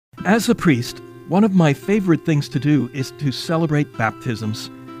As a priest, one of my favorite things to do is to celebrate baptisms.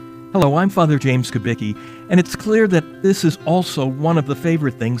 Hello, I'm Father James Kubicki, and it's clear that this is also one of the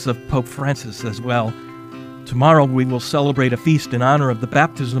favorite things of Pope Francis as well. Tomorrow we will celebrate a feast in honor of the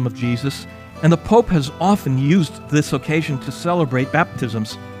baptism of Jesus, and the Pope has often used this occasion to celebrate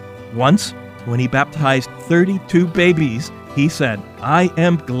baptisms. Once, when he baptized 32 babies, he said, "I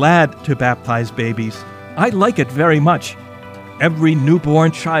am glad to baptize babies. I like it very much. Every newborn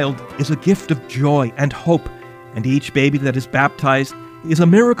child is a gift of joy and hope, and each baby that is baptized is a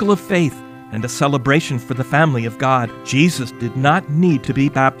miracle of faith and a celebration for the family of God." Jesus did not need to be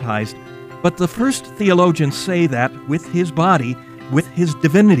baptized, but the first theologians say that with his body, with his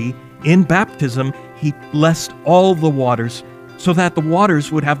divinity, in baptism, he blessed all the waters, so that the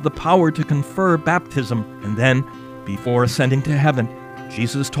waters would have the power to confer baptism. And then, before ascending to heaven,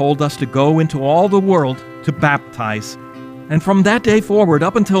 Jesus told us to go into all the world to baptize. And from that day forward,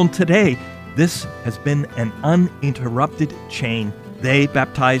 up until today, this has been an uninterrupted chain. They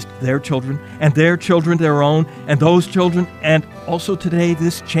baptized their children, and their children their own, and those children, and also today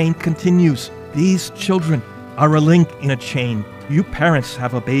this chain continues. These children are a link in a chain. You parents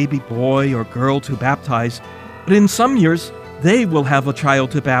have a baby boy or girl to baptize, but in some years, they will have a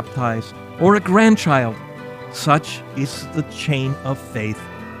child to baptize, or a grandchild. Such is the chain of faith.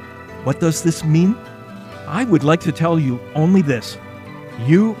 What does this mean? I would like to tell you only this.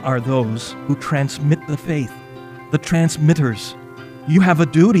 You are those who transmit the faith, the transmitters. You have a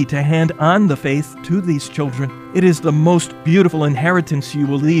duty to hand on the faith to these children. It is the most beautiful inheritance you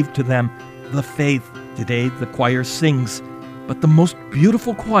will leave to them, the faith. Today the choir sings, but the most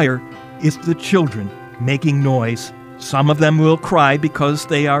beautiful choir is the children making noise. Some of them will cry because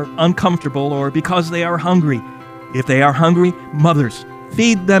they are uncomfortable or because they are hungry. If they are hungry, mothers,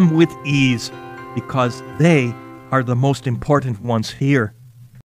 feed them with ease, because they are the most important ones here.